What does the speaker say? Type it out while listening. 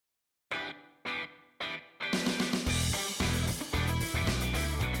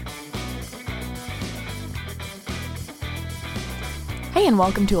Hey, and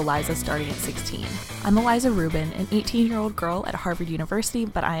welcome to Eliza Starting at 16. I'm Eliza Rubin, an 18-year-old girl at Harvard University,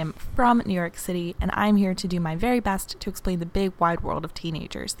 but I am from New York City, and I'm here to do my very best to explain the big wide world of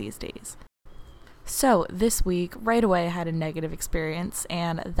teenagers these days. So, this week, right away, I had a negative experience,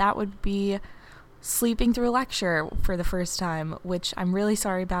 and that would be sleeping through a lecture for the first time, which I'm really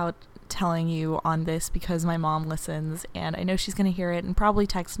sorry about telling you on this because my mom listens, and I know she's going to hear it and probably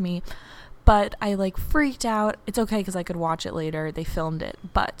text me. But I freaked out. It's okay because I could watch it later. They filmed it.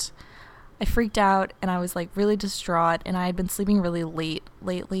 But I freaked out and I was really distraught, and I had been sleeping really late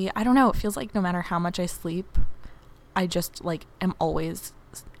lately. I don't know. It feels like no matter how much I sleep, I just am always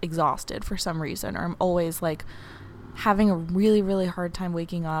exhausted for some reason, or I'm always having a really, really hard time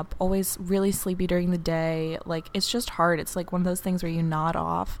waking up, always really sleepy during the day. It's just hard. It's one of those things where you nod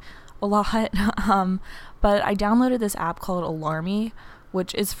off a lot. But I downloaded this app called Alarmy,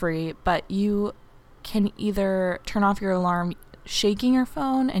 which is free, but you can either turn off your alarm shaking your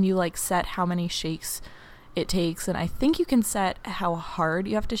phone, and you set how many shakes it takes, and I think you can set how hard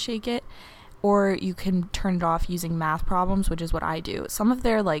you have to shake it, or you can turn it off using math problems, which is what I do. Some of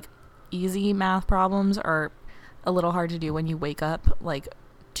their easy math problems are a little hard to do when you wake up,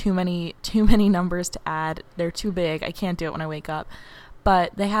 too many numbers to add. They're too big. I can't do it when I wake up.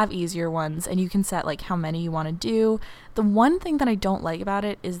 But they have easier ones, and you can set how many you want to do. The one thing that I don't like about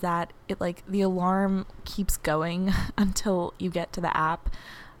it is that it the alarm keeps going until you get to the app,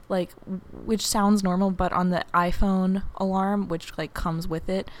 which sounds normal, but on the iPhone alarm, which comes with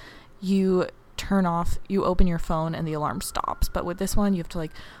it, you open your phone and the alarm stops. But with this one, you have to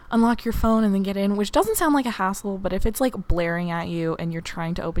unlock your phone and then get in, which doesn't sound like a hassle, but if it's blaring at you and you're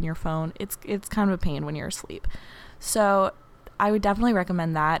trying to open your phone, it's kind of a pain when you're asleep. So I would definitely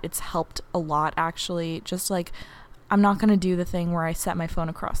recommend that. It's helped a lot, actually. Just I'm not going to do the thing where I set my phone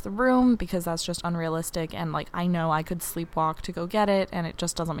across the room because that's just unrealistic, and I know I could sleepwalk to go get it, and it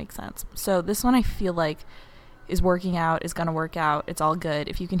just doesn't make sense. So this one I feel is working out, is going to work out. It's all good.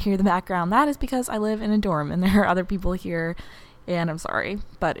 If you can hear the background, that is because I live in a dorm and there are other people here, and I'm sorry,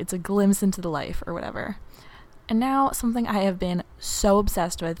 but it's a glimpse into the life or whatever. And now, something I have been so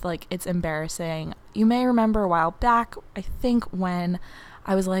obsessed with, it's embarrassing. You may remember a while back, I think, when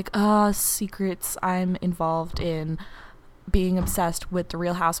I was secrets, I'm involved in being obsessed with The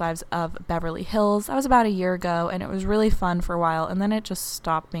Real Housewives of Beverly Hills. That was about a year ago, and it was really fun for a while, and then it just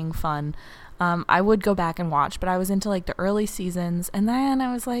stopped being fun. I would go back and watch, but I was into the early seasons, and then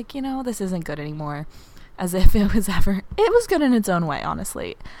I was this isn't good anymore, as if it was ever. It was good in its own way,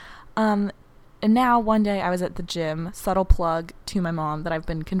 honestly. And now, one day, I was at the gym. Subtle plug to my mom that I've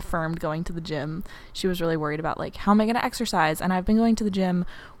been confirmed going to the gym. She was really worried about, how am I going to exercise? And I've been going to the gym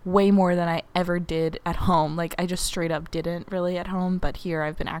way more than I ever did at home. I just straight up didn't really at home, but here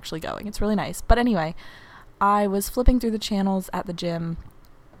I've been actually going. It's really nice. But anyway, I was flipping through the channels at the gym,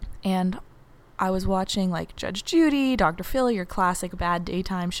 and I was watching, Judge Judy, Dr. Phil, your classic bad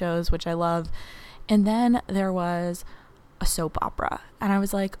daytime shows, which I love. And then there was a soap opera, and I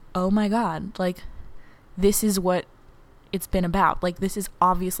was oh my god, this is what it's been about. This is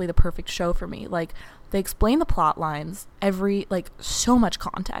obviously the perfect show for me. They explain the plot lines, every so much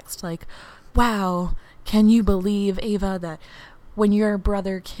context, wow, can you believe, Ava, that when your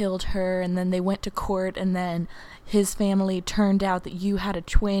brother killed her and then they went to court and then his family turned out that you had a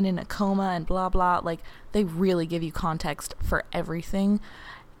twin in a coma and blah blah. They really give you context for everything.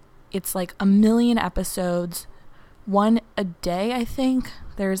 It's a million episodes, one a day. I think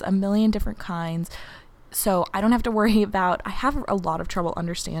there's a million different kinds, so I don't have to worry about. I have a lot of trouble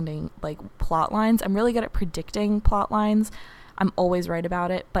understanding plot lines. I'm really good at predicting plot lines. I'm always right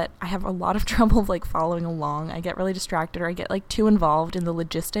about it, but I have a lot of trouble following along. I get really distracted, or I get too involved in the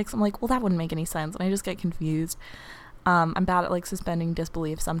logistics. I'm well, that wouldn't make any sense, and I just get confused. I'm bad at suspending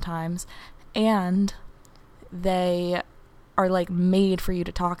disbelief sometimes, and they are made for you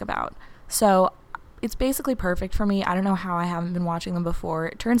to talk about. So it's basically perfect for me. I don't know how I haven't been watching them before.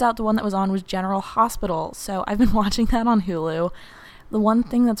 It turns out the one that was on was General Hospital, so I've been watching that on Hulu. The one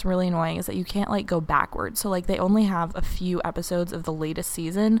thing that's really annoying is that you can't go backwards. So they only have a few episodes of the latest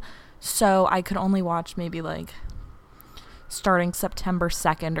season, so I could only watch maybe starting September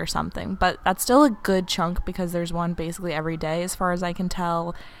 2nd or something. But that's still a good chunk because there's one basically every day as far as I can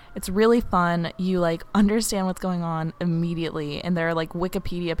tell. It's really fun. You understand what's going on immediately, and there are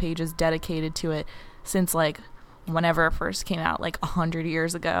Wikipedia pages dedicated to it since whenever it first came out, 100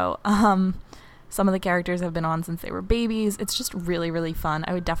 years ago. Some of the characters have been on since they were babies. It's just really, really fun.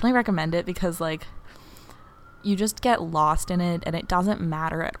 I would definitely recommend it because you just get lost in it, and it doesn't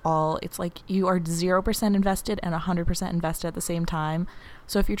matter at all. It's you are 0% invested and 100% invested at the same time.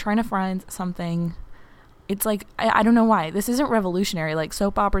 So if you're trying to find something it's like, I don't know why. This isn't revolutionary. Like,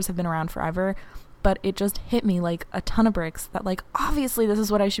 soap operas have been around forever, but it just hit me like a ton of bricks that, like, obviously this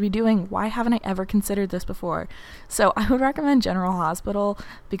is what I should be doing. Why haven't I ever considered this before? So I would recommend General Hospital,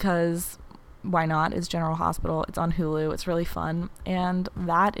 because why not? It's General Hospital. It's on Hulu. It's really fun. And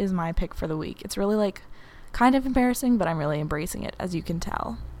that is my pick for the week. It's really, like, kind of embarrassing, but I'm really embracing it, as you can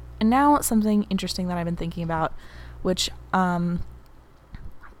tell. And now something interesting that I've been thinking about, which, I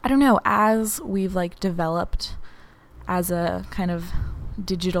don't know, as we've, like, developed as a kind of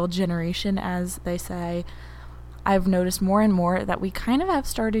digital generation, as they say, I've noticed more and more that we kind of have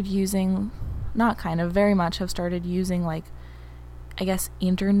started using, not kind of, very much have started using, like, I guess,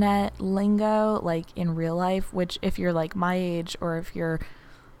 internet lingo, like, in real life, which if you're, like, my age, or if you're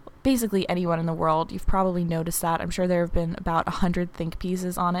basically anyone in the world, you've probably noticed that. I'm sure there have been about 100 think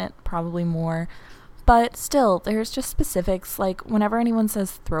pieces on it, probably more. But still, there's just specifics, like, whenever anyone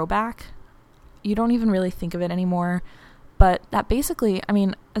says throwback, you don't even really think of it anymore. But that basically, I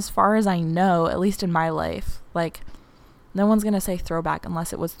mean, as far as I know, at least in my life, like, no one's going to say throwback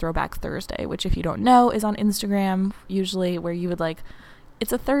unless it was Throwback Thursday, which, if you don't know, is on Instagram, usually, where you would, like,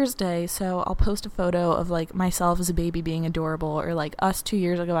 it's a Thursday, so I'll post a photo of, like, myself as a baby being adorable, or, like, us 2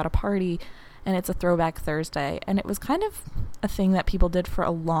 years ago at a party, and it's a Throwback Thursday. And it was kind of a thing that people did for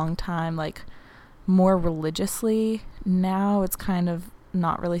a long time, like, more religiously. Now it's kind of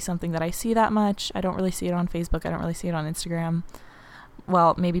not really something that I see that much. I don't really see it on Facebook. I don't really see it on Instagram.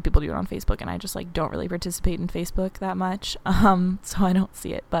 Well, maybe people do it on Facebook, and I just, like, don't really participate in Facebook that much, so I don't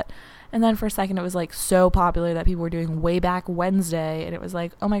see it. But, and then for a second it was, like, so popular that people were doing Way Back Wednesday, and it was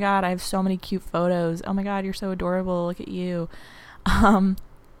like, oh my god, I have so many cute photos, oh my god, you're so adorable, look at you.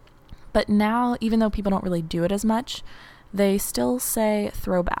 But now, even though people don't really do it as much, they still say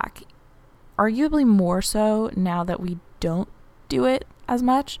throwback, arguably more so now that we don't do it as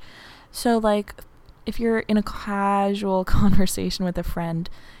much. So, like, if you're in a casual conversation with a friend,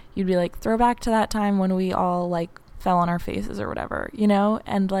 you'd be like, throwback to that time when we all, like, fell on our faces or whatever, you know?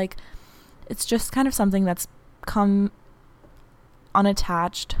 And, like, it's just kind of something that's come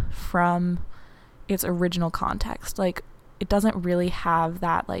unattached from its original context. Like, it doesn't really have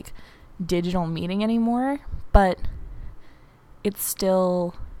that, like, digital meaning anymore, but it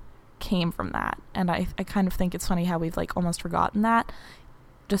still came from that. And I kind of think it's funny how we've, like, almost forgotten that,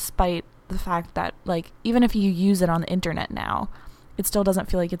 despite the fact that, like, even if you use it on the internet now, it still doesn't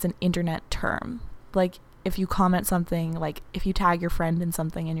feel like it's an internet term. Like, if you comment something, like, if you tag your friend in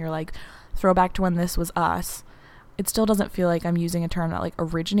something and you're like, throwback to when this was us, it still doesn't feel like I'm using a term that, like,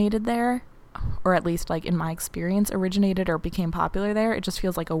 originated there, or at least, like, in my experience, originated or became popular there. It just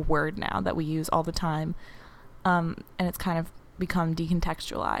feels like a word now that we use all the time, and it's kind of become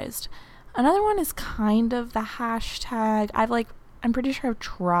decontextualized. Another one is kind of the hashtag. I'm pretty sure I've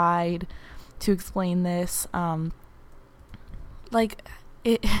tried to explain this. Like,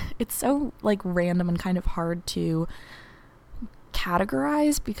 it's so, like, random and kind of hard to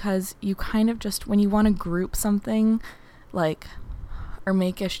categorize, because you kind of just, when you want to group something, like, or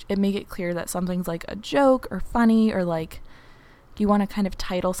make it clear that something's, like, a joke or funny, or, like, you want to kind of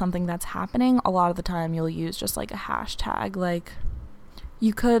title something that's happening, a lot of the time you'll use just, like, a hashtag. Like,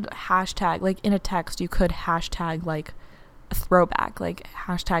 you could hashtag, like, in a text, you could hashtag, like, a throwback, like,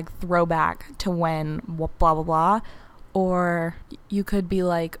 hashtag throwback to when blah blah blah, or you could be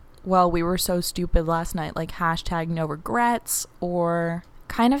like, well, we were so stupid last night, like, hashtag no regrets, or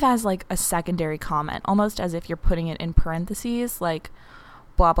kind of as, like, a secondary comment, almost as if you're putting it in parentheses, like,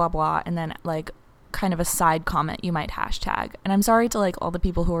 blah blah blah, and then, like, kind of a side comment you might hashtag. And I'm sorry to, like, all the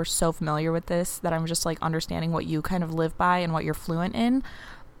people who are so familiar with this, that I'm just, like, understanding what you kind of live by and what you're fluent in.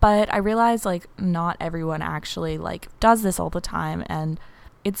 But I realize, like, not everyone actually, like, does this all the time, and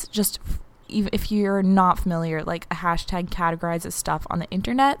it's just, if you're not familiar, like, a hashtag categorizes stuff on the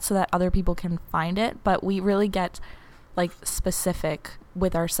internet so that other people can find it, but we really get, like, specific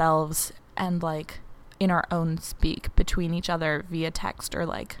with ourselves and, like, in our own speak between each other via text or,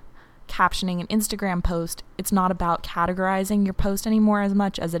 like, captioning an Instagram post. It's not about categorizing your post anymore as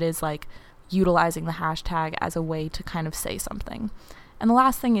much as it is, like, utilizing the hashtag as a way to kind of say something. And the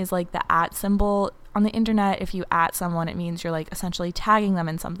last thing is, like, the @ symbol. On the internet, if you @ someone, it means you're, like, essentially tagging them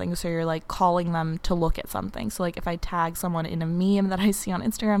in something, so you're, like, calling them to look at something. So, like, if I tag someone in a meme that I see on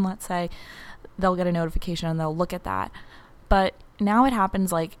Instagram, let's say, they'll get a notification and they'll look at that. But now it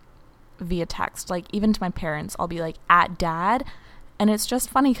happens, like, via text. Like, even to my parents, I'll be like, @dad, and it's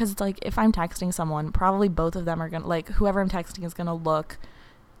just funny because it's like, if I'm texting someone, probably both of them are gonna, like, whoever I'm texting is gonna look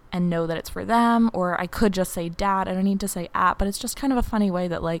and know that it's for them, or I could just say dad, I don't need to say @, but it's just kind of a funny way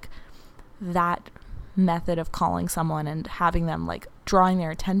that, like, that method of calling someone and having them, like, drawing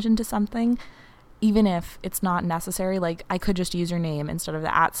their attention to something even if it's not necessary, like I could just use your name instead of the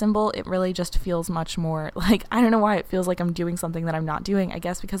 @ symbol. It really just feels much more like, I don't know why it feels like I'm doing something that I'm not doing. I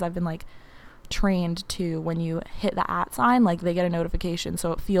guess because I've been like trained to, when you hit the @ sign, like they get a notification,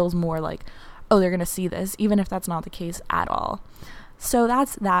 so it feels more like, oh, they're gonna see this, even if that's not the case at all. So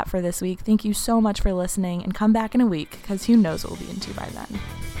that's that for this week. Thank you so much for listening, and come back in a week, because who knows what we'll be into by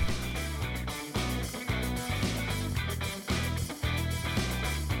then.